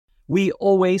We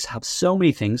always have so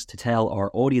many things to tell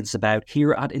our audience about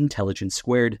here at Intelligence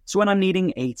Squared. So when I'm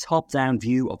needing a top-down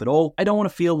view of it all, I don't want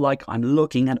to feel like I'm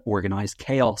looking at organized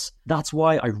chaos. That's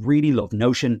why I really love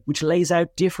Notion, which lays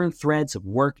out different threads of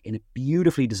work in a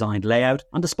beautifully designed layout.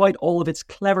 And despite all of its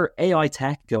clever AI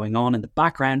tech going on in the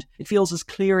background, it feels as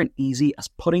clear and easy as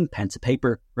putting pen to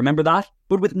paper. Remember that?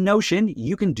 But with Notion,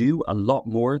 you can do a lot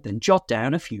more than jot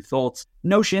down a few thoughts.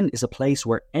 Notion is a place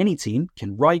where any team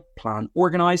can write, plan,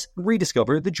 organize, and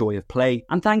rediscover the joy of play.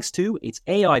 And thanks to its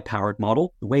AI-powered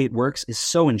model, the way it works is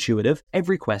so intuitive,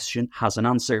 every question has an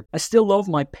answer. I still love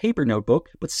my paper notebook,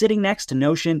 but sitting next to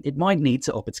Notion, it might need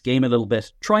to up its game a little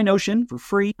bit. Try Notion for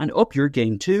free and up your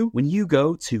game too when you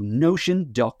go to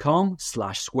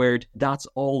notion.com/squared. That's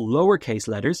all lowercase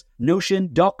letters,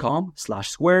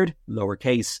 notion.com/squared,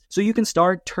 lowercase. So you can start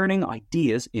turning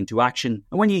ideas into action.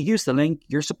 And when you use the link,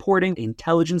 you're supporting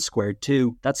Intelligence Squared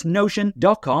too. That's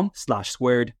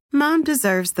notion.com/squared. Mom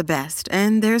deserves the best,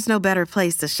 and there's no better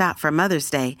place to shop for Mother's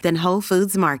Day than Whole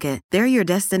Foods Market. They're your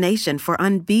destination for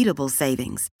unbeatable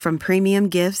savings, from premium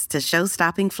gifts to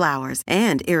show-stopping flowers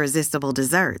and irresistible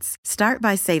desserts. Start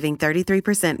by saving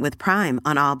 33% with Prime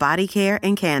on all body care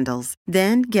and candles.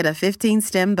 Then get a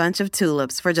 15-stem bunch of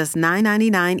tulips for just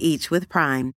 $9.99 each with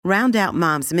Prime. Round out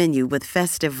Mom's menu with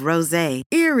festive rosé,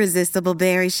 irresistible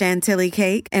berry chantilly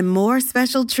cake, and more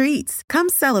special treats. Come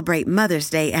celebrate Mother's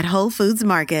Day at Whole Foods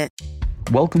Market.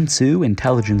 Welcome to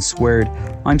Intelligence Squared.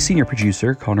 I'm senior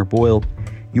producer Connor Boyle.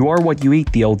 You are what you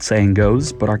eat, the old saying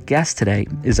goes, but our guest today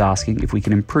is asking if we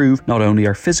can improve not only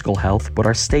our physical health, but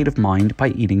our state of mind by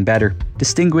eating better.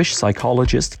 Distinguished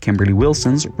psychologist Kimberly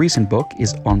Wilson's recent book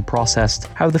is Unprocessed: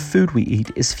 How the Food We Eat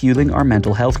is Fueling Our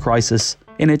Mental Health Crisis.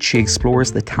 In it, she explores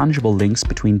the tangible links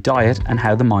between diet and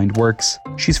how the mind works.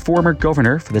 She's former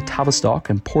governor for the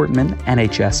Tavistock and Portman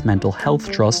NHS Mental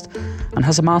Health Trust and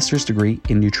has a master's degree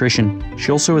in nutrition.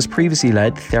 She also has previously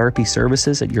led therapy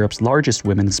services at Europe's largest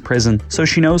women's prison, so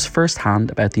she knows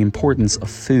firsthand about the importance of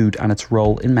food and its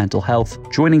role in mental health.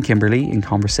 Joining Kimberly in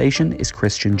conversation is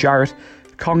Christian Jarrett,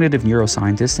 cognitive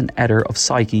neuroscientist and editor of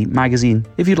Psyche magazine.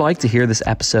 If you'd like to hear this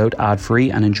episode ad-free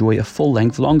and enjoy a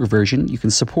full-length, longer version, you can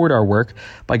support our work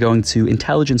by going to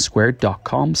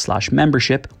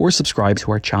intelligencesquared.com/membership or subscribe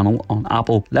to our channel on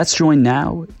Apple. Let's join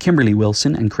now Kimberly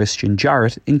Wilson and Christian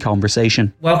Jarrett in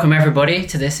conversation. Welcome everybody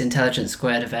to this Intelligence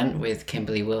Squared event with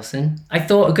Kimberly Wilson. I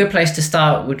thought a good place to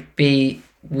start would be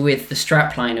with the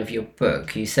strapline of your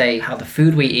book. You say how the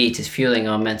food we eat is fueling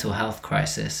our mental health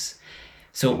crisis.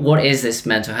 So what is this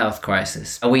mental health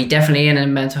crisis? Are we definitely in a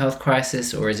mental health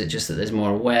crisis, or is it just that there's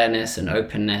more awareness and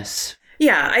openness?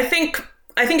 Yeah, I think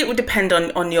it would depend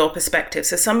on your perspective.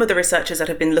 So some of the researchers that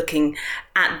have been looking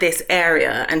at this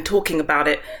area and talking about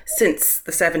it since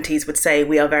the 70s would say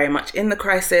we are very much in the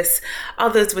crisis.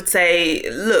 Others would say,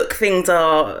 look, rates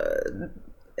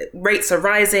are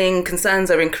rising, concerns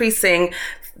are increasing.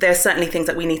 There's certainly things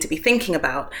that we need to be thinking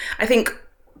about. I think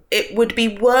it would be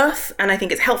worth, and I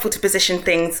think it's helpful to position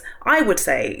things, I would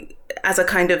say, as a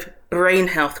kind of brain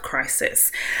health crisis.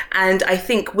 And I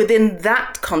think within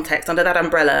that context, under that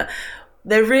umbrella,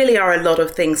 there really are a lot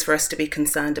of things for us to be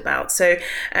concerned about. So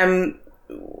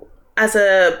as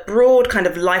a broad kind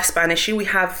of lifespan issue, we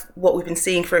have what we've been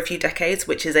seeing for a few decades,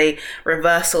 which is a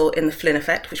reversal in the Flynn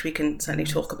effect, which we can certainly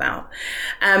talk about.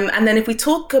 And then if we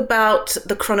talk about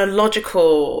the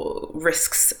chronological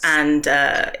risks and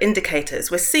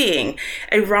indicators, we're seeing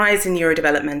a rise in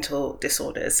neurodevelopmental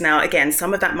disorders. Now, again,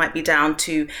 some of that might be down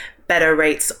to better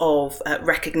rates of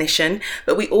recognition,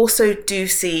 but we also do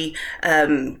see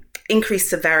increased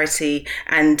severity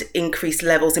and increased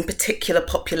levels in particular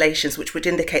populations, which would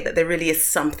indicate that there really is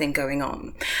something going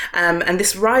on. And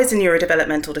this rise in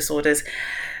neurodevelopmental disorders,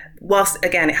 whilst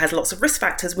again it has lots of risk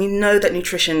factors, we know that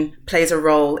nutrition plays a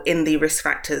role in the risk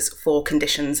factors for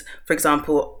conditions, for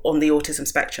example, on the autism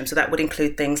spectrum. So that would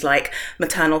include things like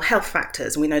maternal health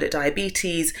factors. We know that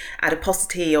diabetes,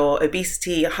 adiposity or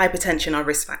obesity, hypertension are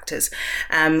risk factors.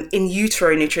 In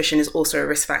utero, nutrition is also a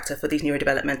risk factor for these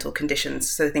neurodevelopmental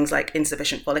conditions. So things like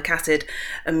insufficient folic acid,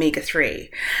 omega-3.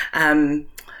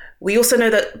 We also know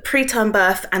that preterm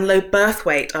birth and low birth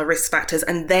weight are risk factors,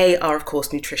 and they are, of course,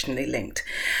 nutritionally linked.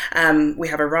 We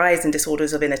have a rise in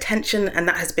disorders of inattention, and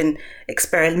that has been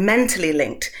experimentally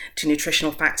linked to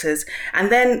nutritional factors.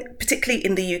 And then, particularly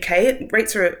in the UK,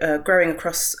 rates are growing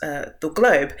across the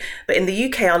globe, but in the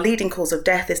UK, our leading cause of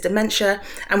death is dementia,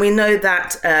 and we know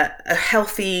that a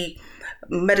healthy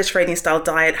Mediterranean style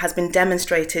diet has been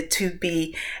demonstrated to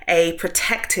be a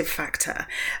protective factor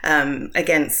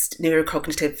against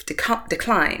neurocognitive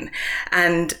decline.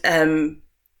 And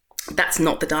that's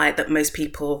not the diet that most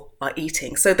people are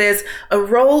eating. So there's a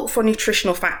role for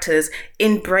nutritional factors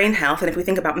in brain health. And if we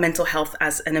think about mental health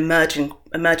as an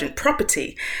emergent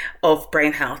property of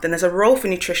brain health, then there's a role for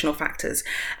nutritional factors.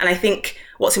 And I think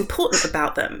what's important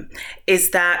about them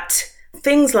is that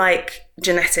things like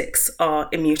genetics are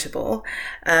immutable.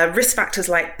 Risk factors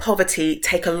like poverty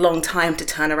take a long time to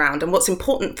turn around. And what's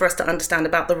important for us to understand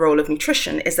about the role of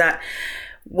nutrition is that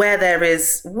where there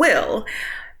is will,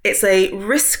 it's a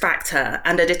risk factor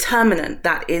and a determinant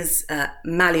that is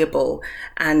malleable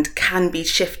and can be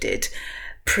shifted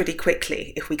pretty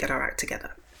quickly if we get our act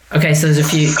together. Okay, so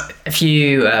there's a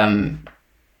few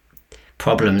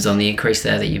problems on the increase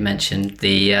there that you mentioned.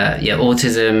 The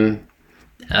autism.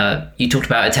 You talked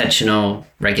about attentional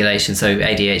regulation, so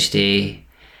ADHD.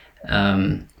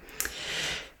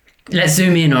 Let's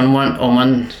zoom in on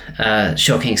one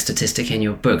shocking statistic in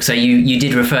your book. So you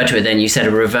did refer to it then. You said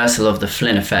a reversal of the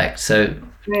Flynn effect. So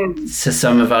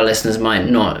some of our listeners might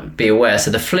not be aware.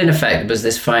 So the Flynn effect was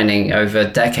this finding over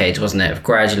decades, wasn't it, of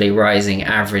gradually rising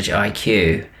average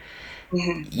IQ.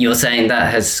 Mm-hmm. You're saying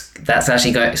that's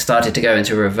actually started to go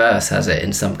into reverse, has it,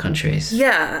 in some countries?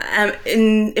 Yeah,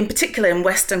 in particular in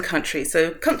Western countries.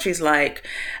 So countries like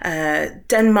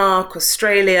Denmark,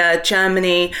 Australia,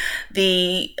 Germany,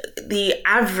 the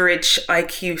average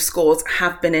IQ scores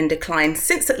have been in decline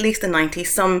since at least the 90s.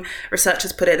 Some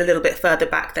researchers put it a little bit further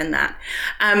back than that.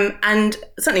 And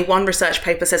certainly one research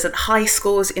paper says that high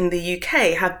scores in the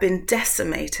UK have been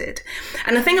decimated.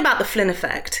 And the thing about the Flynn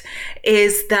effect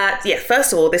is that,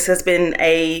 first of all, this has been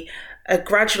a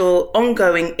gradual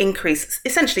ongoing increase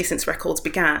essentially since records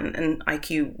began, and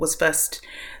IQ was first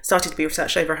started to be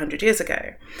researched over 100 years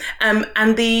ago.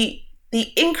 And the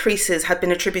increases have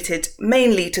been attributed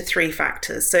mainly to three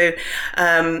factors. So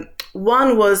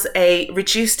one was a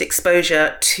reduced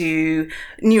exposure to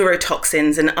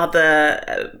neurotoxins and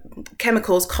other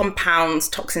chemicals, compounds,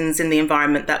 toxins in the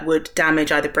environment that would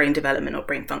damage either brain development or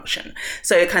brain function.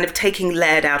 So kind of taking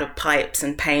lead out of pipes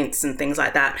and paints and things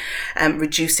like that,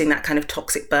 reducing that kind of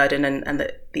toxic burden and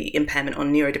the impairment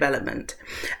on neurodevelopment.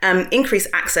 Increased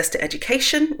access to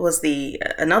education was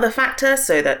another factor,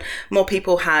 so that more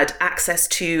people had access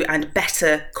to and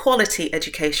better quality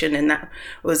education, and that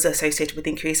was associated with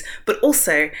increase, but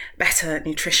also better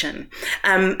nutrition.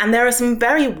 And there are some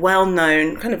very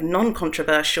well-known, kind of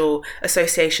non-controversial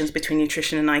associations between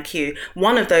nutrition and IQ,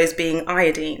 one of those being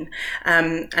iodine.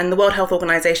 And the World Health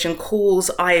Organization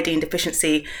calls iodine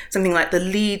deficiency something like the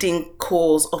leading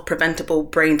cause of preventable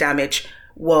brain damage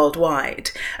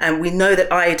worldwide. And we know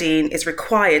that iodine is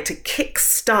required to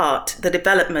kickstart the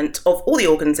development of all the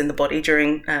organs in the body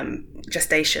during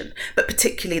gestation, but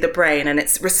particularly the brain, and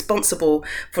it's responsible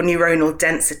for neuronal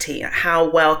density, how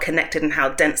well connected and how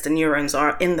dense the neurons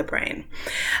are in the brain.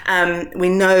 We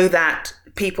know that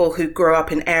people who grow up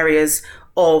in areas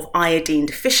of iodine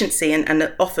deficiency,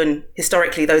 and often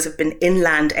historically those have been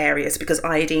inland areas because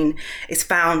iodine is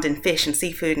found in fish and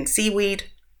seafood and seaweed.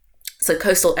 So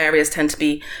coastal areas tend to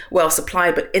be well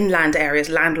supplied, but inland areas,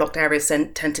 landlocked areas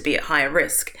tend to be at higher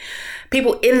risk.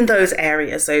 People in those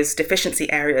areas, those deficiency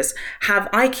areas, have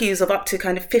IQs of up to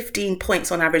kind of 15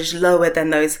 points on average lower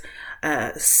than those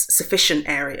sufficient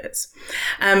areas.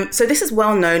 So this is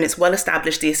well known, it's well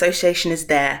established, the association is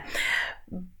there.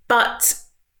 But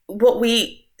what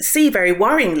we see very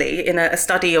worryingly in a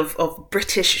study of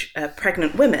British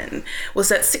pregnant women was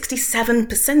that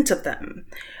 67% of them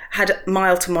had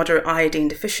mild to moderate iodine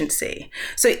deficiency.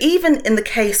 So even in the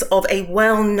case of a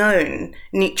well-known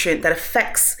nutrient that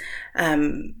affects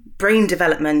brain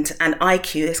development and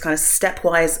IQ, this kind of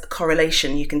stepwise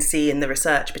correlation you can see in the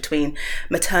research between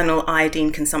maternal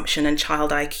iodine consumption and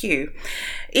child IQ,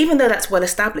 even though that's well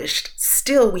established,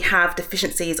 still we have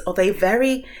deficiencies of a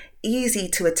very easy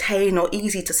to attain or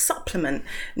easy to supplement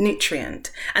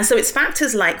nutrient. And so it's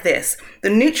factors like this, the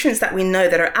nutrients that we know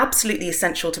that are absolutely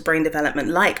essential to brain development,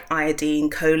 like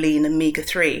iodine, choline,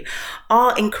 omega-3,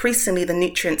 are increasingly the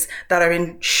nutrients that are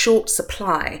in short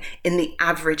supply in the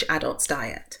average adult's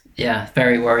diet. Yeah,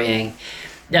 very worrying.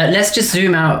 Let's just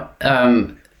zoom out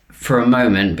for a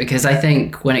moment, because I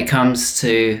think when it comes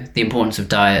to the importance of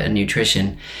diet and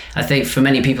nutrition, I think for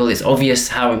many people it's obvious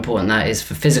how important that is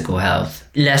for physical health.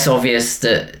 Less obvious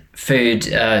that food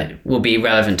will be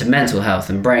relevant to mental health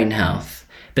and brain health.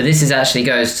 But this actually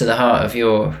goes to the heart of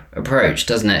your approach,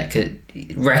 doesn't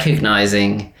it?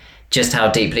 Recognizing just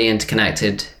how deeply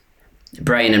interconnected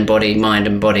brain and body, mind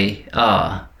and body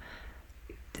are.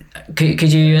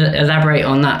 Could you elaborate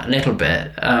on that a little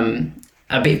bit?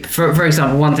 For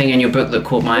example, one thing in your book that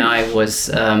caught my eye was,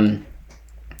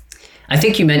 I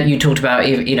think you talked about,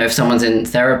 if someone's in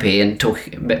therapy and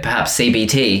perhaps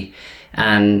CBT,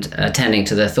 and attending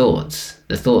to their thoughts.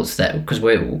 The thoughts that, because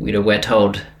we're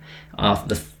told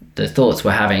the thoughts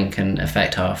we're having can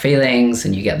affect our feelings,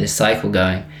 and you get this cycle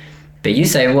going. But you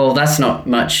say, well, that's not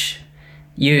much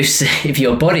use if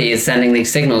your body is sending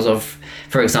these signals of,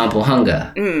 for example,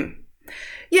 hunger.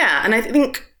 Yeah, and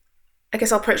I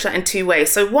guess I'll approach that in two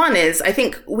ways. So one is, I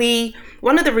think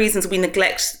one of the reasons we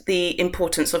neglect the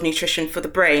importance of nutrition for the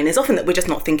brain is often that we're just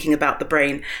not thinking about the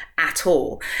brain at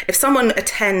all. If someone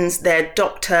attends their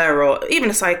doctor, or even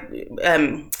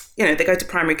they go to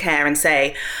primary care and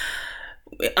say,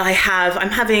 I'm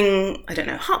having, I don't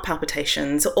know, heart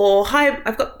palpitations, or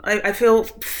I feel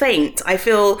faint, I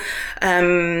feel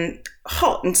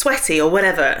hot and sweaty, or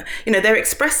whatever.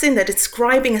 They're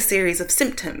describing a series of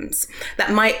symptoms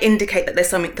that might indicate that there's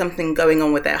something going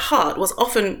on with their heart. What's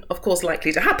often, of course,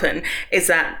 likely to happen is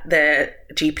that their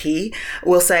GP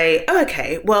will say, oh,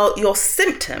 okay, well, your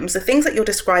symptoms, the things that you're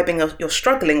describing you're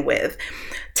struggling with,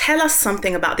 tell us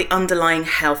something about the underlying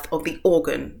health of the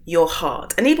organ, your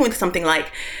heart. And even with something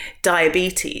like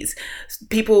diabetes,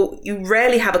 you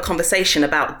rarely have a conversation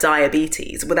about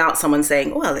diabetes without someone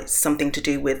saying, well, it's something to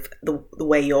do with the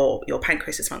way your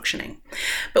pancreas is functioning.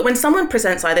 But when someone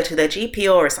presents either to their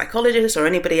GP or a psychologist or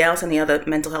anybody else, any other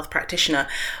mental health practitioner,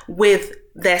 with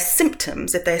their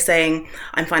symptoms, if they're saying,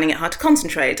 I'm finding it hard to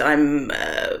concentrate, I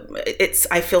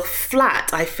feel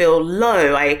flat, I feel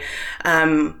low,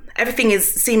 everything is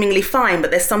seemingly fine,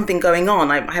 but there's something going on,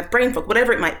 I have brain fog,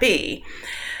 whatever it might be,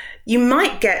 you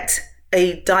might get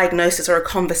a diagnosis or a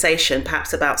conversation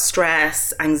perhaps about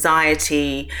stress,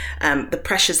 anxiety, the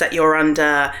pressures that you're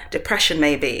under, depression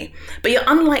maybe, but you're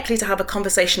unlikely to have a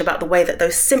conversation about the way that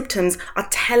those symptoms are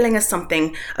telling us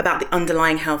something about the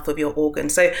underlying health of your organ.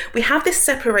 So we have this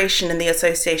separation and the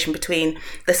association between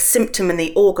the symptom and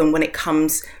the organ when it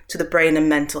comes to the brain and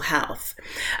mental health.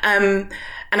 And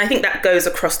I think that goes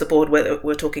across the board, whether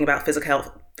we're talking about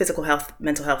physical health,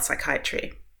 mental health,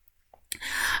 psychiatry.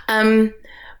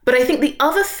 But I think the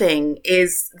other thing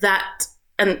is that,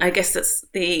 and I guess that's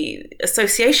the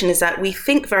association, is that we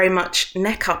think very much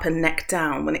neck up and neck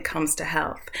down when it comes to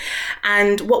health.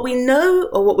 And what we know,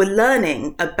 or what we're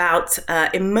learning about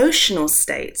emotional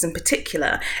states in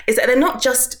particular, is that they're not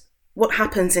just what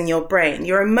happens in your brain.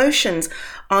 Your emotions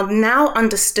are now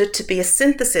understood to be a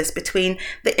synthesis between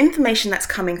the information that's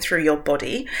coming through your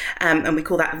body, and we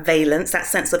call that valence, that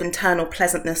sense of internal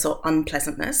pleasantness or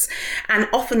unpleasantness. And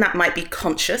often that might be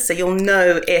conscious, so you'll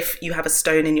know if you have a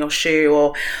stone in your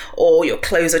shoe, or your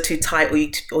clothes are too tight,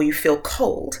 or you feel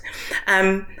cold.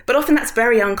 But often that's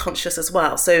very unconscious as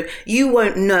well. So you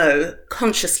won't know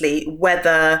consciously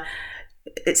whether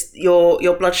it's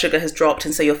your blood sugar has dropped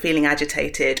and so you're feeling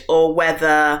agitated, or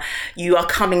whether you are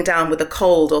coming down with a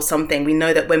cold or something. We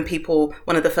know that when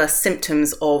one of the first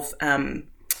symptoms of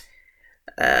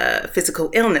physical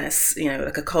illness,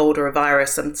 like a cold or a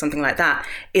virus, something like that,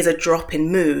 is a drop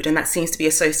in mood, and that seems to be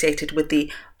associated with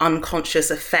the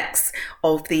unconscious effects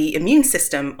of the immune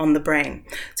system on the brain.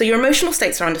 So your emotional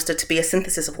states are understood to be a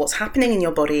synthesis of what's happening in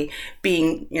your body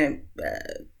being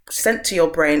sent to your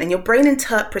brain, and your brain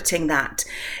interpreting that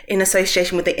in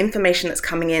association with the information that's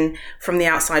coming in from the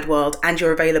outside world and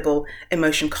your available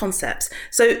emotion concepts.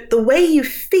 So the way you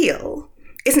feel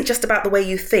isn't just about the way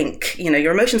you think.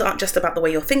 Your emotions aren't just about the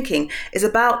way you're thinking. It's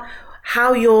about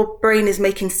how your brain is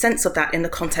making sense of that in the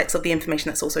context of the information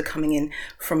that's also coming in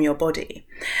from your body.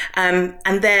 And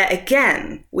there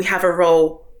again, we have a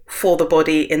role for the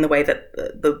body in the way that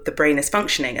the brain is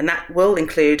functioning. And that will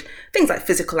include things like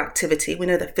physical activity. We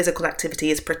know that physical activity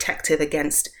is protective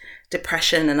against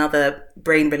depression and other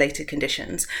brain-related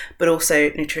conditions, but also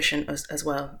nutrition as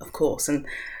well, of course. And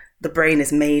the brain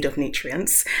is made of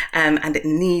nutrients, and it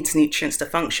needs nutrients to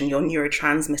function. Your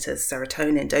neurotransmitters,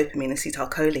 serotonin, dopamine,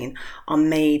 acetylcholine, are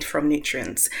made from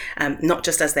nutrients, not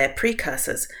just as their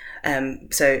precursors.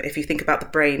 So if you think about the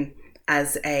brain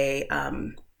as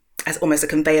almost a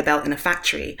conveyor belt in a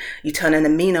factory, you turn an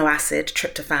amino acid,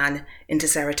 tryptophan, into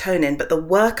serotonin, but the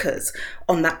workers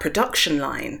on that production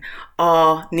line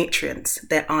are nutrients,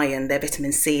 their iron, their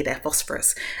vitamin C, their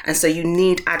phosphorus. And so you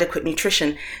need adequate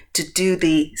nutrition to do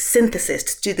the synthesis,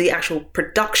 to do the actual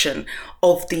production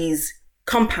of these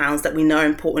compounds that we know are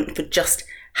important for just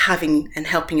having and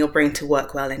helping your brain to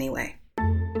work well anyway.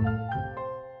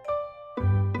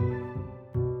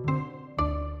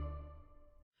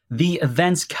 The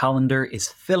events calendar is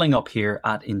filling up here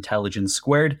at Intelligence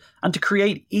Squared, and to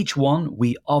create each one,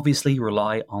 we obviously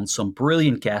rely on some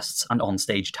brilliant guests and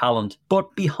onstage talent.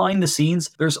 But behind the scenes,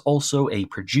 there's also a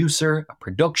producer, a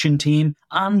production team,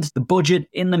 and the budget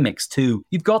in the mix too.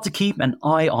 You've got to keep an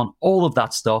eye on all of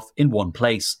that stuff in one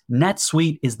place.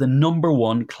 NetSuite is the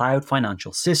 #1 cloud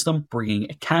financial system, bringing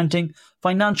accounting,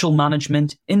 financial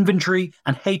management, inventory,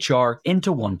 and HR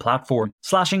into one platform,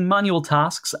 slashing manual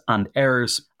tasks and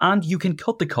errors. And you can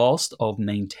cut the cost of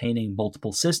maintaining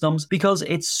multiple systems because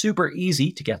it's super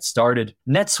easy to get started.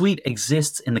 NetSuite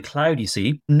exists in the cloud, you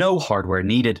see, no hardware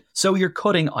needed, so you're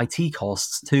cutting IT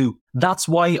costs too. That's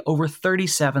why over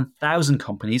 37,000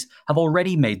 companies have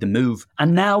already made the move.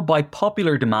 And now, by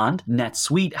popular demand,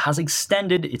 NetSuite has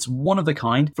extended its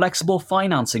one-of-a-kind flexible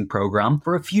financing program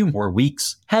for a few more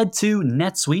weeks. Head to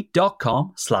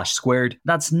netsuite.com/squared.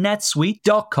 That's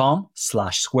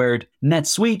netsuite.com/squared.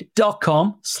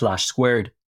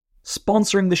 netsuite.com/squared.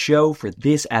 Sponsoring the show for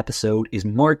this episode is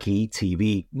Marquee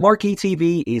TV. Marquee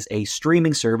TV is a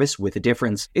streaming service with a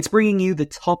difference. It's bringing you the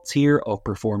top tier of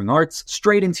performing arts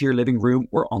straight into your living room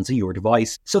or onto your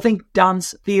device. So think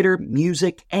dance, theatre,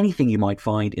 music, anything you might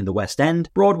find in the West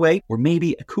End, Broadway, or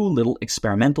maybe a cool little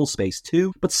experimental space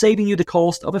too, but saving you the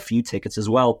cost of a few tickets as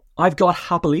well. I've got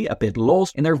happily a bit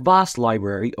lost in their vast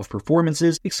library of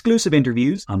performances, exclusive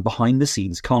interviews, and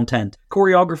behind-the-scenes content.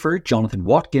 Choreographer Jonathan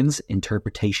Watkins'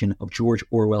 interpretation of George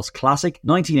Orwell's classic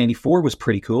 1984 was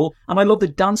pretty cool, and I love the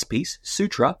dance piece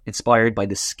Sutra, inspired by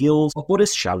the skills of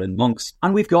Buddhist Shaolin monks.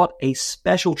 And we've got a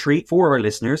special treat for our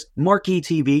listeners. Marquee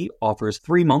TV offers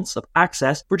 3 months of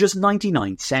access for just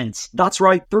 99 cents. That's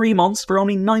right, 3 months for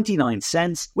only 99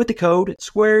 cents. With the code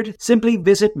SQUARED, simply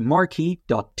visit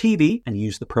marquee.tv and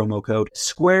use the promo code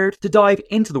SQUARED to dive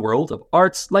into the world of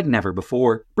arts like never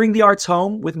before. Bring the arts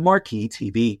home with Marquee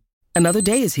TV. Another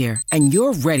day is here, and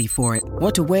you're ready for it.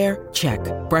 What to wear? Check.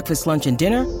 Breakfast, lunch, and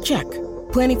dinner? Check.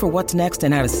 Planning for what's next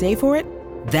and how to save for it?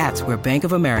 That's where Bank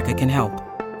of America can help.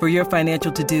 For your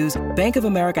financial to-dos, Bank of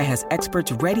America has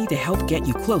experts ready to help get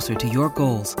you closer to your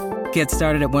goals. Get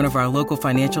started at one of our local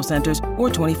financial centers or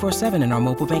 24/7 in our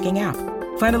mobile banking app.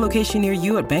 Find a location near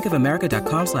you at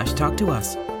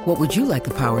bankofamerica.com/talktous. What would you like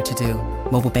the power to do?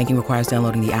 Mobile banking requires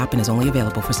downloading the app and is only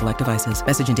available for select devices.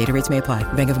 Message and data rates may apply.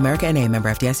 Bank of America NA, member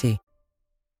FDIC.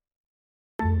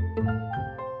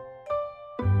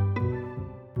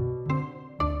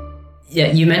 Yeah,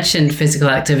 you mentioned physical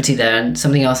activity there, and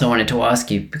something else I wanted to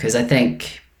ask you, because I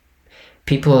think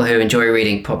people who enjoy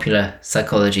reading popular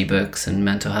psychology books and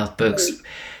mental health books,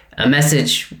 a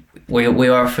message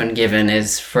we're often given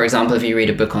is, for example, if you read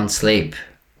a book on sleep,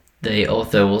 the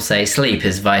author will say sleep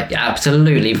is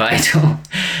absolutely vital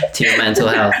to your mental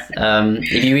health.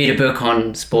 If you read a book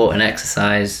on sport and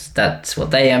exercise, that's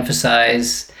what they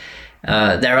emphasize.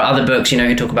 There are other books,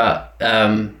 who talk about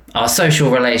our social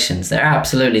relations. They're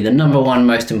absolutely the #1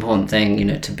 most important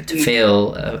thing, to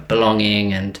feel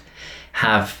belonging and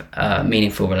have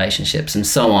meaningful relationships and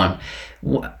so on.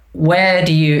 Where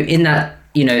do you, in that,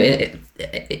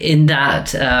 in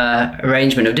that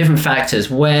arrangement of different factors,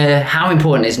 how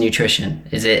important is nutrition?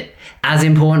 Is it as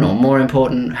important or more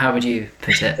important? How would you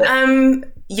put it?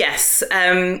 Yes,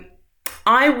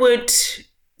 I would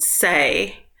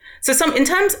say so. In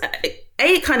terms,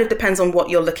 it kind of depends on what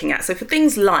you're looking at. So for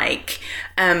things like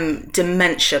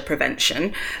dementia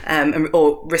prevention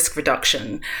or risk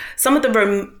reduction, some of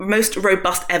the most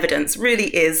robust evidence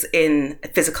really is in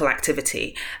physical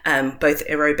activity, both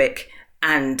aerobic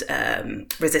and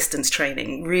resistance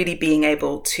training, really being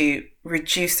able to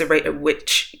reduce the rate at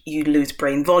which you lose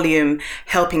brain volume,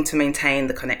 helping to maintain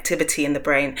the connectivity in the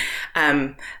brain.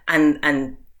 And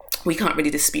we can't really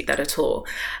dispute that at all.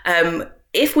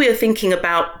 If we are thinking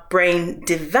about brain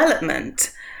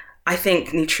development, I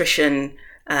think nutrition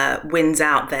wins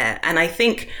out there. And I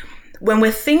think when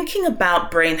we're thinking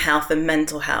about brain health and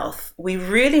mental health, we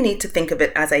really need to think of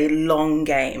it as a long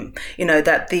game.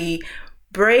 That the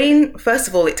brain, first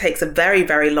of all, it takes a very,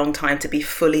 very long time to be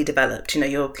fully developed.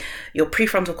 Your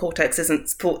prefrontal cortex isn't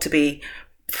thought to be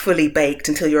fully baked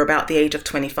until you're about the age of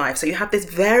 25. So you have this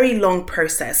very long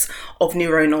process of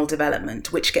neuronal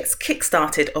development, which gets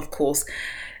kickstarted, of course,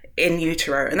 in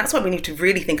utero. And that's why we need to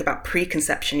really think about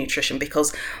preconception nutrition,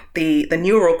 because the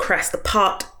neural crest, the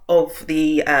part of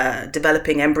the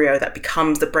developing embryo that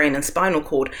becomes the brain and spinal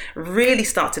cord, really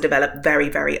start to develop very,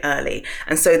 very early.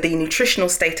 And so the nutritional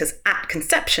status at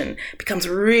conception becomes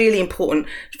really important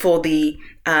for the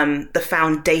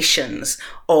foundations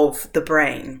of the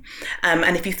brain.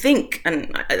 And if you think,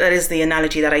 and that is the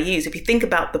analogy that I use, if you think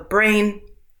about the brain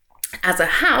as a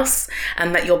house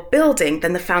and that you're building,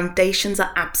 then the foundations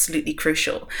are absolutely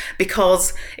crucial.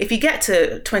 Because if you get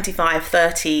to 25,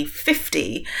 30,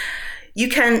 50,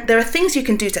 there are things you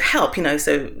can do to help,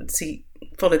 so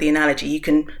follow the analogy, you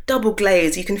can double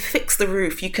glaze, you can fix the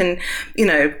roof, you can,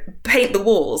 paint the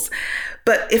walls.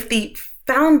 But if the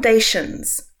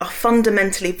foundations are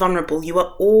fundamentally vulnerable, you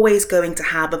are always going to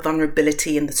have a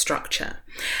vulnerability in the structure.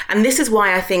 And this is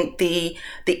why I think the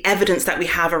evidence that we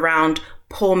have around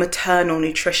poor maternal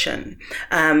nutrition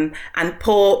and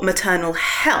poor maternal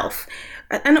health,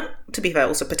 and to be fair,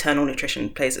 also paternal nutrition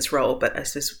plays its role, but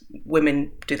as just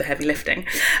women do the heavy lifting.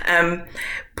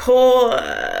 Poor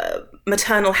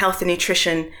maternal health and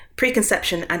nutrition,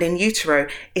 preconception and in utero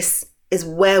is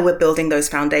where we're building those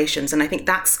foundations. And I think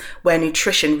that's where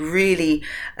nutrition really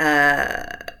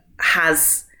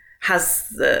has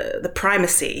the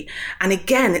primacy. And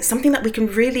again, it's something that we can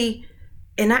really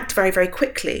enact very, very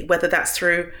quickly, whether that's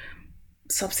through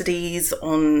subsidies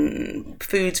on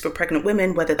foods for pregnant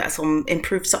women, whether that's on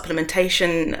improved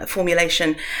supplementation,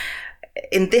 formulation.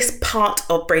 In this part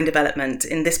of brain development,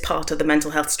 in this part of the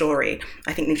mental health story,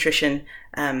 I think nutrition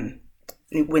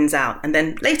wins out. And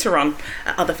then later on,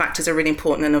 other factors are really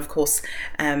important. And of course,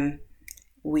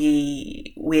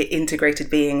 we're integrated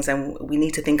beings and we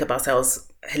need to think of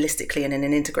ourselves holistically and in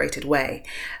an integrated way.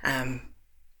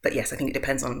 But yes, I think it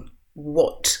depends on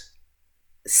what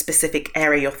specific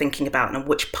area you're thinking about and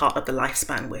which part of the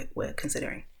lifespan we're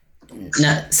considering.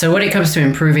 Now, so when it comes to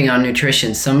improving our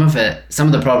nutrition, some of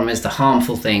the problem is the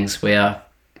harmful things we are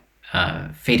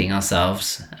feeding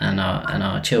ourselves and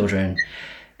our children.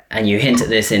 And you hint at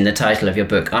this in the title of your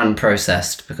book,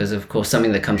 Unprocessed, because of course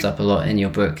something that comes up a lot in your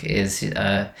book is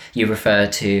you refer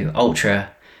to ultra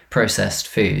processed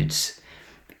foods.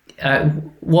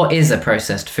 What is a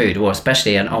processed food, or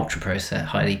especially an ultra processed,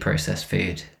 highly processed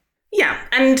food? Yeah,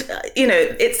 and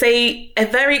it's a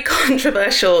very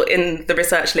controversial in the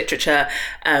research literature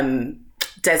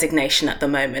designation at the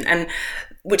moment, and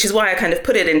which is why I kind of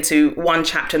put it into one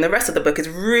chapter, and the rest of the book is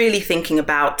really thinking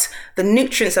about the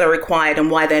nutrients that are required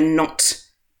and why they're not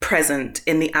present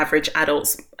in the average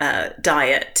adult's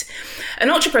diet. An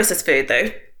ultra-processed food,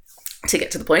 though, to get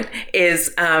to the point,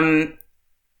 is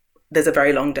there's a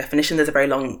very long definition, there's a very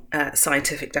long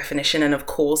scientific definition, and of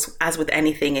course, as with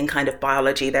anything in kind of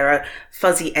biology, there are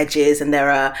fuzzy edges and there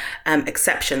are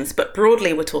exceptions, but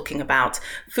broadly we're talking about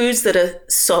foods that are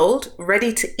sold,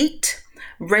 ready to eat,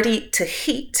 ready to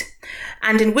heat,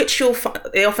 and in which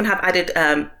they often have added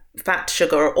fat,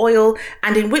 sugar or oil,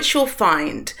 and in which you'll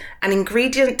find an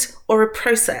ingredient or a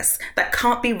process that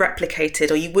can't be replicated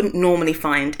or you wouldn't normally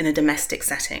find in a domestic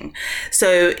setting.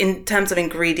 So in terms of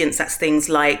ingredients, that's things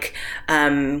like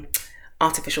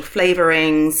artificial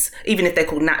flavorings, even if they're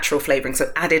called natural flavorings,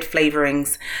 so added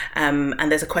flavorings.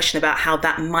 And there's a question about how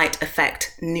that might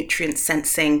affect nutrient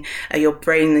sensing, your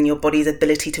brain and your body's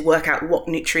ability to work out what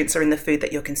nutrients are in the food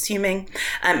that you're consuming.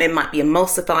 It might be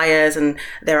emulsifiers, and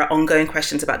there are ongoing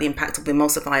questions about the impact of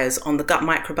emulsifiers on the gut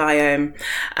microbiome.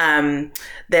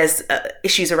 There's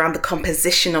issues around the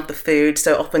composition of the food.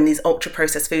 So often these ultra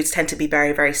processed foods tend to be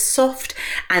very, very soft,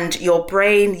 and your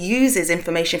brain uses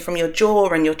information from your jaw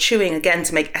and your chewing again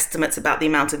to make estimates about the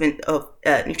amount of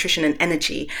nutrition and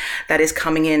energy that is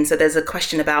coming in. So there's a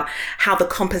question about how the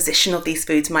composition of these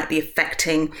foods might be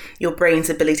affecting your brain's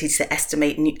ability to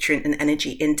estimate nutrient and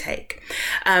energy intake.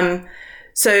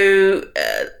 So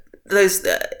those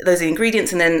are the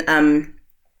ingredients, and then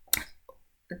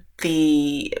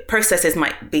the processes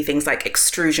might be things like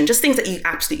extrusion, just things that you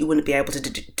absolutely wouldn't be able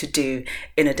to do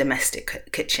in a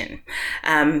domestic kitchen.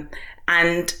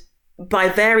 And by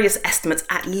various estimates,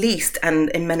 at least, and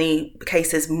in many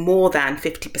cases more than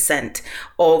 50%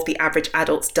 of the average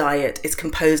adult's diet is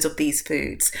composed of these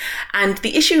foods. And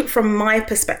the issue from my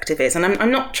perspective is, and I'm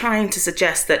not trying to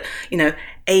suggest that,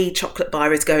 a chocolate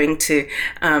bar is going to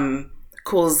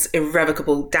cause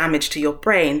irrevocable damage to your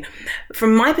brain.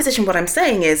 From my position, what I'm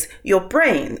saying is your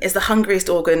brain is the hungriest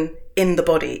organ in the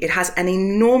body. It has an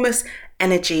enormous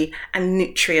energy and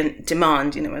nutrient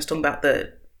demand. I was talking about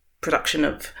the production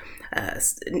of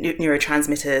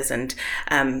neurotransmitters, and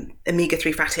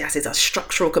omega-3 fatty acids are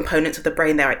structural components of the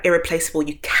brain. They are irreplaceable.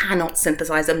 You cannot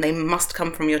synthesize them. They must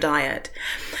come from your diet.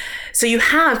 So you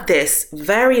have this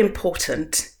very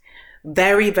important,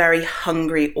 very, very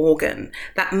hungry organ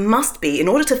that must be, in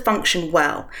order to function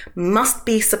well, must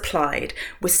be supplied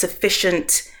with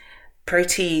sufficient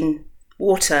protein,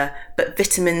 water, but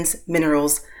vitamins,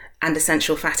 minerals, and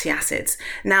essential fatty acids.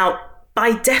 Now,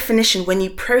 by definition, when you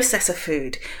process a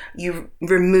food, you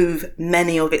remove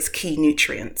many of its key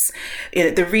nutrients.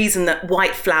 The reason that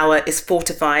white flour is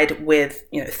fortified with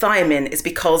thiamine is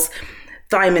because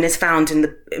thiamine is found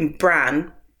in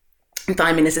bran.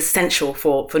 Thiamine is essential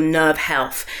for nerve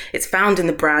health. It's found in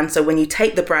the bran. So when you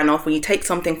take the bran off, when you take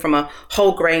something from a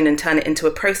whole grain and turn it into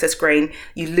a processed grain,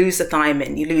 you lose the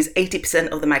thiamine. You lose 80%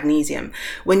 of the magnesium.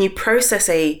 When you process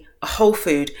a whole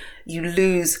food, you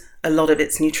lose a lot of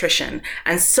its nutrition.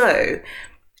 And so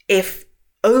if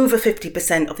over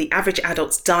 50% of the average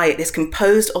adult's diet is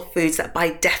composed of foods that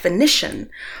by definition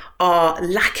are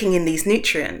lacking in these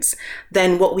nutrients,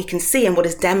 then what we can see and what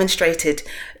is demonstrated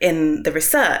in the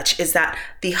research is that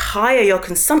the higher your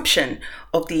consumption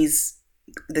of this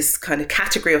kind of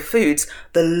category of foods,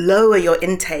 the lower your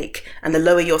intake and the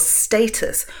lower your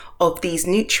status of these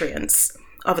nutrients,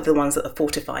 other than the ones that are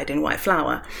fortified in white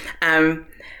flour. And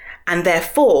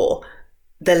therefore,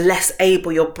 the less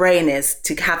able your brain is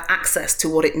to have access to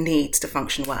what it needs to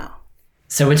function well.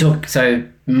 So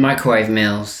microwave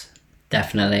meals,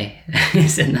 definitely.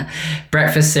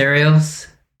 Breakfast cereals?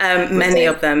 Many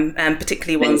of them,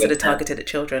 particularly ones that are targeted at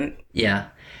children. Yeah.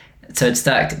 So it's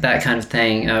that kind of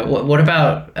thing. What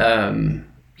about,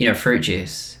 fruit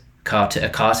juice? A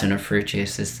carton of fruit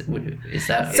juice, is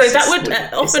that... So that would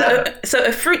often... So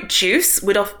a fruit juice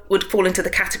would fall into the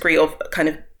category of kind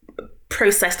of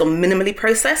processed or minimally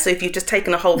processed. So if you've just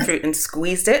taken a whole fruit and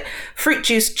squeezed it. Fruit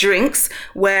juice drinks,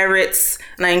 where it's,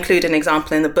 and I include an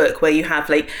example in the book, where you have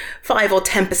like 5 or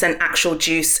 10% actual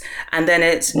juice, and then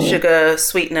it's sugar,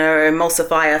 sweetener,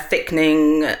 emulsifier,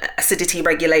 thickening, acidity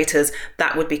regulators,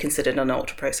 that would be considered an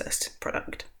ultra-processed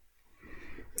product.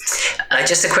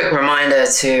 Just a quick reminder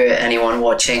to anyone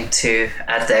watching to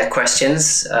add their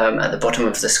questions at the bottom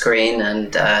of the screen,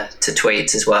 and to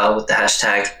tweet as well with the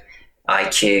hashtag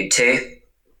IQ2.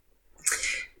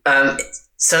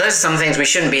 So those are some things we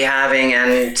shouldn't be having,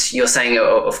 and you're saying,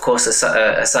 of course,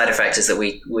 a side effect is that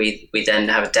we then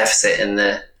have a deficit in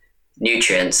the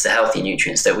nutrients, the healthy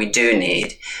nutrients that we do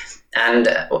need. And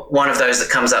one of those that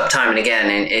comes up time and again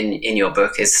in your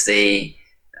book is the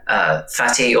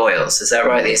fatty oils. Is that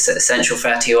right? The essential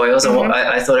fatty oils. Mm-hmm.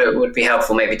 I thought it would be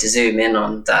helpful maybe to zoom in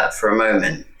on that for a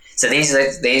moment. So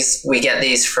we get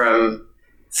these from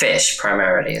fish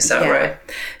primarily, is that right?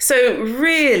 So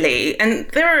really, and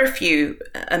there are a few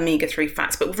omega-3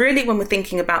 fats, but really when we're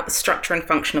thinking about the structure and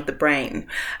function of the brain,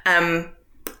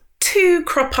 two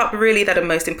crop up really that are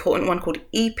most important, one called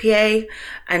EPA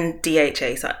and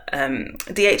DHA. So,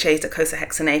 DHA is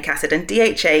docosahexaenoic acid, and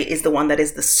DHA is the one that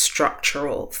is the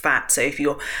structural fat. So if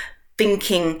you're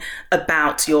thinking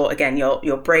about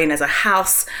your brain as a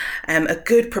house, a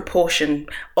good proportion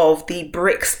of the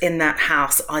bricks in that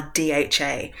house are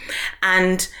DHA.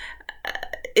 And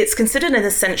it's considered an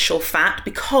essential fat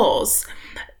because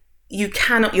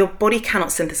your body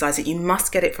cannot synthesize it. You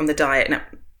must get it from the diet. Now,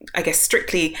 I guess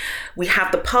strictly, we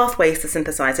have the pathways to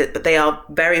synthesize it, but they are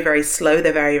very, very slow.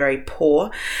 They're very, very poor.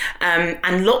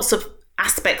 And lots of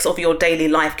aspects of your daily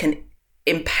life can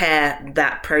impair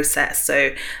that process. So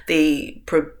the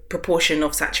proportion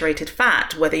of saturated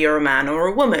fat, whether you're a man or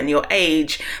a woman, your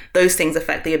age, those things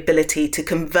affect the ability to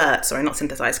convert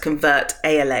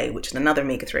ALA, which is another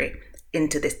omega-3,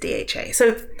 into this DHA.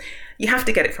 So you have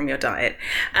to get it from your diet.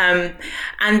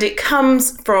 And it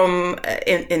comes from,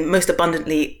 in most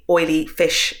abundantly, oily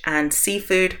fish and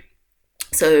seafood.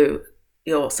 So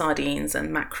your sardines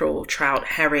and mackerel, trout,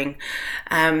 herring.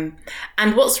 And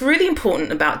what's really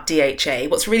important about DHA,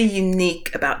 what's really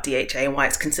unique about DHA and why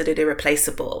it's considered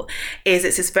irreplaceable, is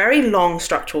it's this very long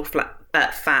structural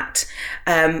fat.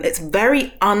 It's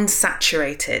very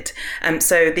unsaturated.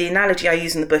 So the analogy I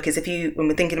use in the book is when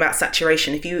we're thinking about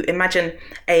saturation, if you imagine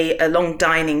a long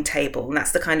dining table, and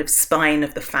that's the kind of spine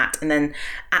of the fat, and then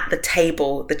at the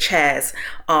table, the chairs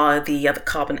are the other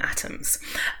carbon atoms.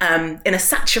 In a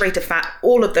saturated fat,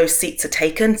 all of those seats are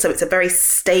taken, so it's a very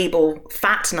stable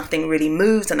fat, nothing really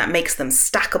moves, and that makes them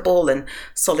stackable and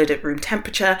solid at room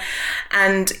temperature.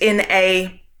 And in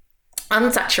a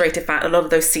unsaturated fat, a lot of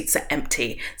those seats are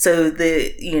empty, so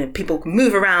people can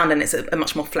move around, and it's a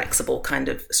much more flexible kind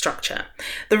of structure.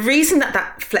 The reason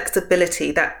that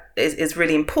flexibility that is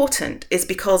really important is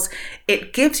because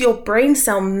it gives your brain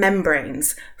cell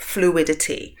membranes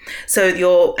fluidity.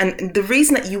 And the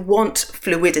reason that you want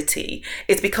fluidity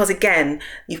is because, again,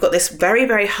 you've got this very,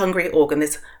 very hungry organ,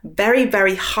 this very,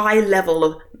 very high level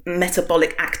of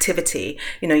metabolic activity.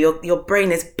 Your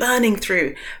brain is burning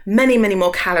through many, many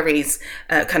more calories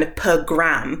kind of per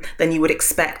gram than you would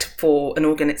expect for an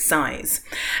organ its size.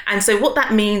 And so what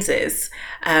that means is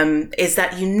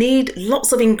that you need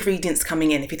lots of ingredients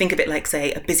coming in. If you think of it like,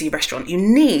 say, a busy restaurant, you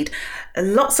need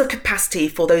lots of capacity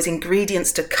for those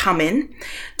ingredients to come in,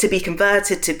 to be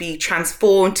converted, to be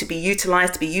transformed, to be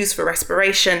utilized, to be used for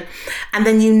respiration. And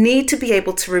then you need to be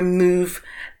able to remove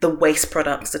the waste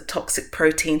products, the toxic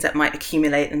proteins that might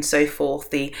accumulate and so forth,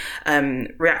 the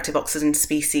reactive oxygen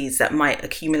species that might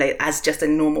accumulate as just a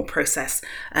normal process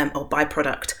or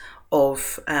byproduct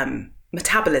of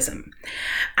metabolism.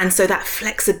 And so that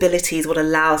flexibility is what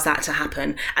allows that to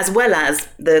happen, as well as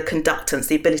the conductance,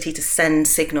 the ability to send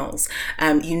signals.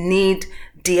 You need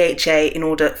DHA in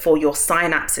order for your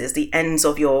synapses, the ends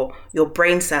of your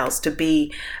brain cells, to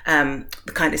be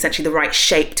essentially the right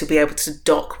shape to be able to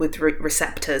dock with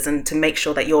receptors and to make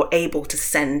sure that you're able to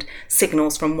send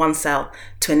signals from one cell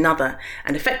to another.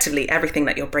 And effectively, everything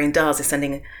that your brain does is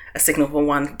sending a signal from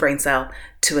one brain cell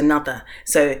to another.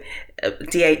 So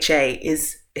DHA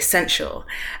is essential.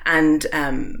 And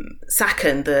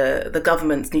SACN, the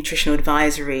government's Nutritional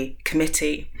Advisory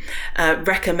Committee,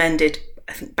 recommended,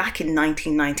 I think back in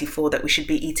 1994, that we should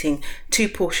be eating 2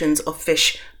 portions of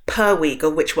fish per week,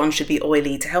 of which one should be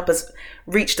oily, to help us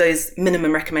reach those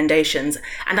minimum recommendations.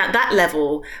 And at that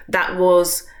level, that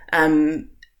was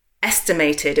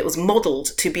estimated, it was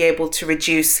modeled to be able to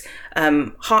reduce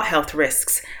heart health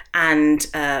risks and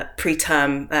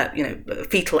preterm,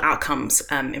 fetal outcomes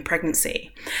in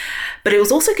pregnancy. But it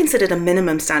was also considered a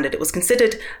minimum standard. It was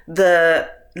considered the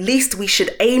least we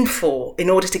should aim for in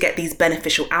order to get these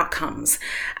beneficial outcomes.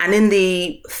 And in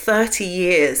the 30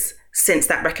 years since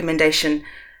that recommendation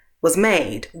was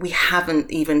made, we haven't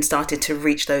even started to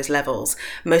reach those levels.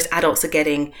 Most adults are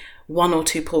getting 1 or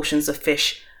 2 portions of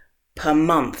fish per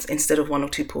month instead of 1 or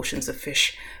 2 portions of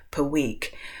fish per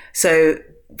week. So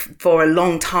for a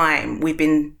long time, we've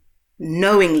been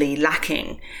knowingly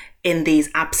lacking in these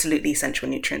absolutely essential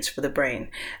nutrients for the brain.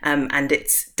 And it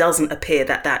doesn't appear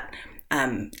that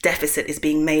deficit is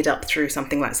being made up through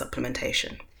something like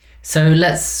supplementation. So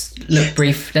let's look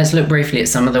briefly at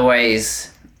some of the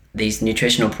ways these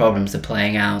nutritional problems are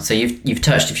playing out. So you've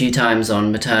touched a few times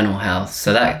on maternal health.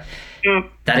 So that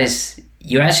is,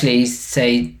 you actually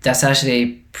say that's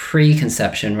actually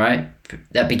preconception, right?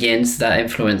 That begins that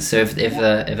influence. So if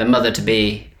a mother to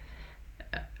be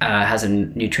has a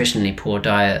nutritionally poor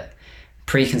diet,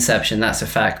 preconception, that's a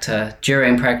factor.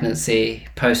 During pregnancy,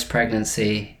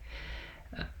 post-pregnancy.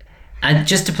 And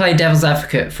just to play devil's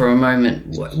advocate for a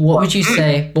moment, what would you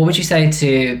say? What would you say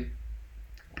to?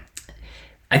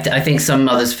 I think some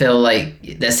mothers feel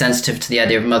like they're sensitive to the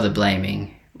idea of mother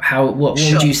blaming. What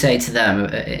would you say to them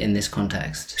in this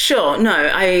context? Sure. No,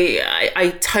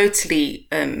 I totally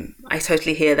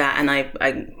hear that, and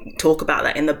I talk about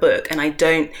that in the book. And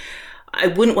I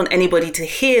wouldn't want anybody to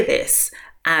hear this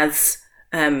as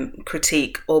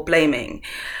critique or blaming.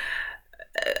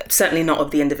 Certainly not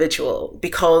of the individual,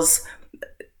 because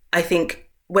I think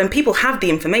when people have the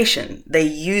information, they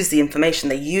use the information,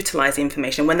 they utilize the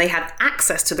information. When they have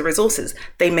access to the resources,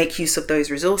 they make use of those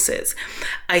resources.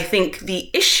 I think the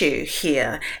issue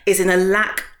here is in a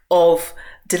lack of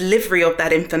delivery of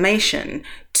that information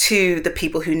to the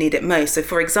people who need it most. So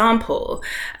for example,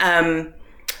 I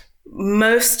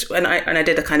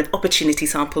did a kind of opportunity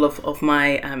sample of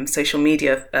my social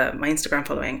media, my Instagram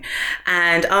following,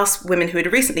 and asked women who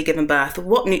had recently given birth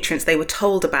what nutrients they were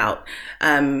told about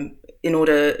in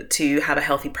order to have a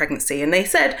healthy pregnancy. And they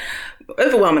said,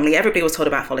 overwhelmingly, everybody was told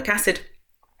about folic acid,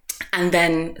 and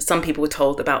then some people were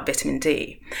told about vitamin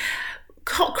D.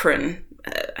 Cochrane,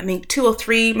 2 or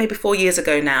 3, maybe 4 years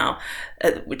ago now,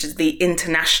 which is the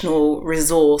international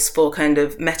resource for kind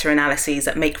of meta-analyses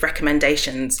that make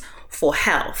recommendations for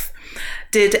health,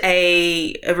 did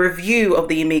a review of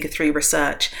the omega-3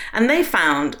 research, and they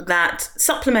found that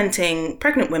supplementing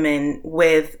pregnant women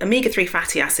with omega-3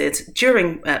 fatty acids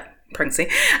during pregnancy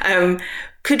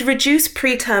could reduce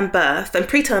preterm birth, and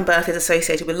preterm birth is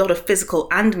associated with a lot of physical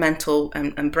and mental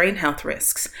and brain health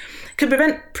risks, could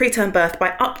prevent preterm birth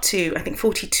by up to, I think,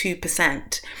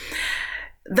 42%.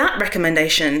 That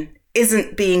recommendation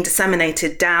isn't being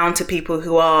disseminated down to people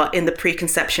who are in the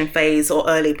preconception phase or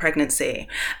early pregnancy.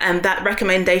 And that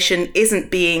recommendation isn't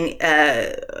being,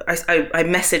 I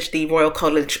messaged the Royal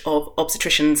College of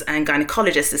Obstetricians and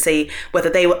Gynecologists to see whether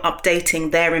they were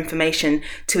updating their information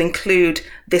to include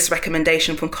this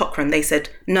recommendation from Cochrane. They said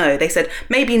no. They said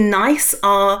maybe NICE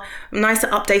are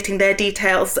updating their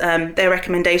details, their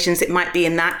recommendations. It might be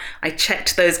in that. I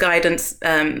checked those guidance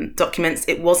documents.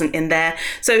 It wasn't in there.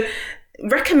 So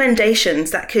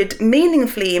recommendations that could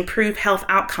meaningfully improve health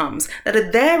outcomes that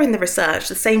are there in the research.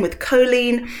 The same with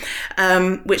choline,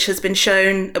 which has been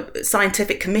shown,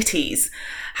 scientific committees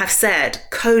have said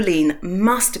choline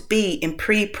must be in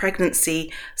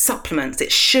pre-pregnancy supplements.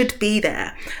 It should be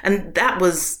there. And that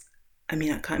was, I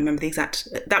can't remember the exact,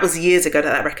 that was years ago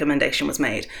that recommendation was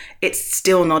made. It's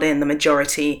still not in the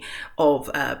majority of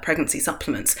pregnancy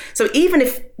supplements. So even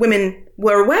if women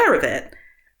were aware of it,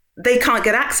 they can't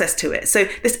get access to it. So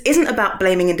this isn't about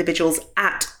blaming individuals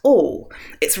at all.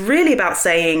 It's really about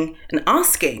saying and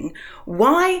asking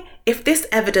why, if this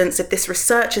evidence, if this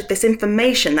research, if this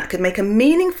information that could make a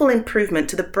meaningful improvement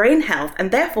to the brain health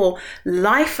and therefore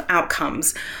life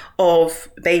outcomes of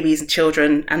babies and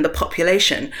children and the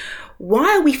population,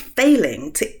 why are we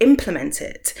failing to implement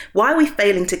it? Why are we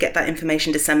failing to get that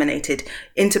information disseminated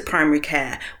into primary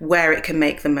care where it can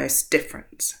make the most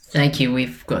difference? Thank you.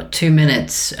 We've got 2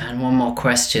 minutes and one more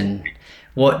question.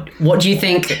 What do you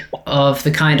think of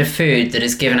the kind of food that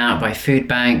is given out by food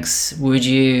banks? Would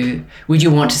you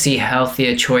want to see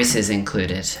healthier choices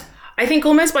included? I think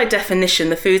almost by definition,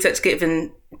 the foods that's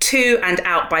given to and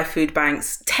out by food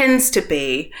banks tends to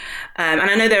be, and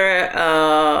I know there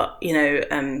are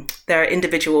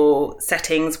individual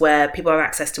settings where people have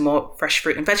access to more fresh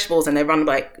fruit and vegetables, and they're run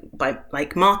by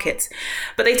like markets,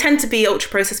 but they tend to be ultra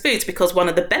processed foods because one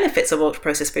of the benefits of ultra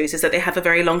processed foods is that they have a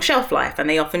very long shelf life, and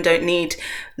they often don't need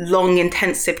long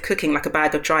intensive cooking like a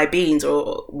bag of dry beans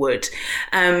or would.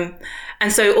 And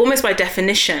so almost by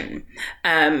definition,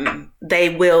 they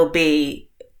will be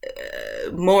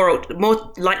more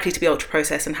likely to be ultra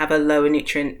processed and have a lower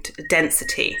nutrient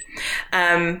density.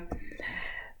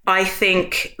 I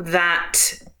think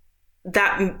that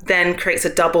then creates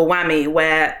a double whammy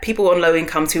where people on low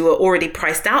incomes who are already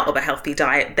priced out of a healthy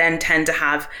diet then tend to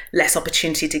have less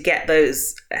opportunity to get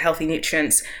those healthy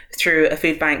nutrients through a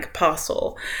food bank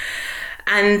parcel.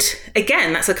 And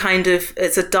again,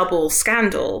 it's a double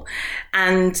scandal.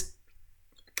 And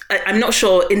I'm not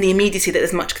sure in the immediacy that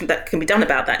there's much that can be done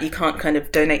about that. You can't kind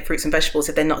of donate fruits and vegetables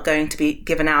if they're not going to be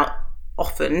given out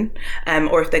often,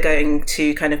 or if they're going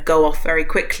to kind of go off very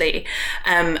quickly.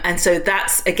 And so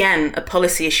that's, again, a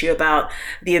policy issue about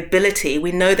the ability.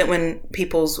 We know that when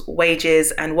people's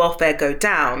wages and welfare go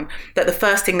down, that the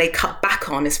first thing they cut back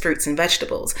on is fruits and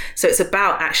vegetables. So it's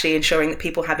about actually ensuring that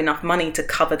people have enough money to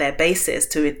cover their bases,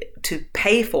 to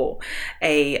pay for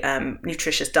a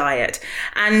nutritious diet.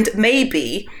 And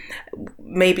maybe,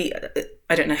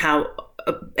 I don't know how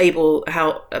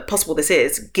possible this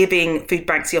is, giving food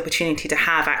banks the opportunity to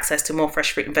have access to more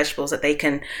fresh fruit and vegetables that they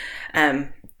can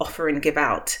offer and give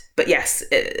out. But yes,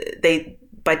 they,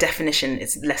 by definition,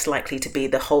 it's less likely to be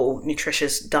the whole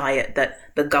nutritious diet that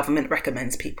the government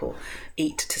recommends people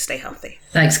eat to stay healthy.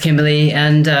 Thanks, Kimberly,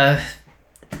 and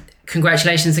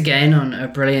congratulations again on a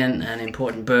brilliant and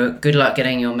important book. Good luck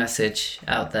getting your message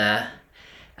out there.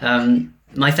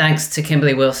 My thanks to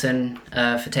Kimberly Wilson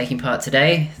for taking part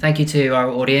today. Thank you to our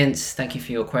audience. Thank you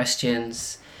for your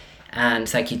questions. And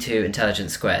thank you to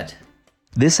Intelligence Squared.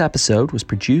 This episode was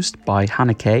produced by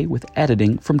Hannah Kay with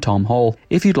editing from Tom Hall.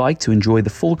 If you'd like to enjoy the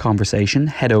full conversation,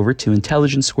 head over to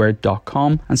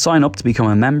intelligencesquared.com and sign up to become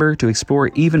a member to explore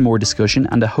even more discussion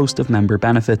and a host of member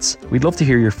benefits. We'd love to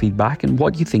hear your feedback and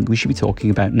what you think we should be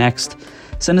talking about next.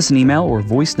 Send us an email or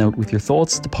voice note with your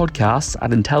thoughts to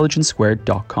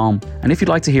podcasts@intelligencesquared.com. And if you'd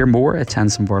like to hear more,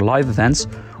 attend some of our live events,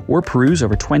 or peruse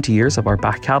over 20 years of our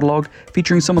back catalogue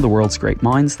featuring some of the world's great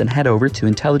minds, then head over to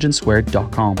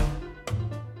intelligencesquared.com.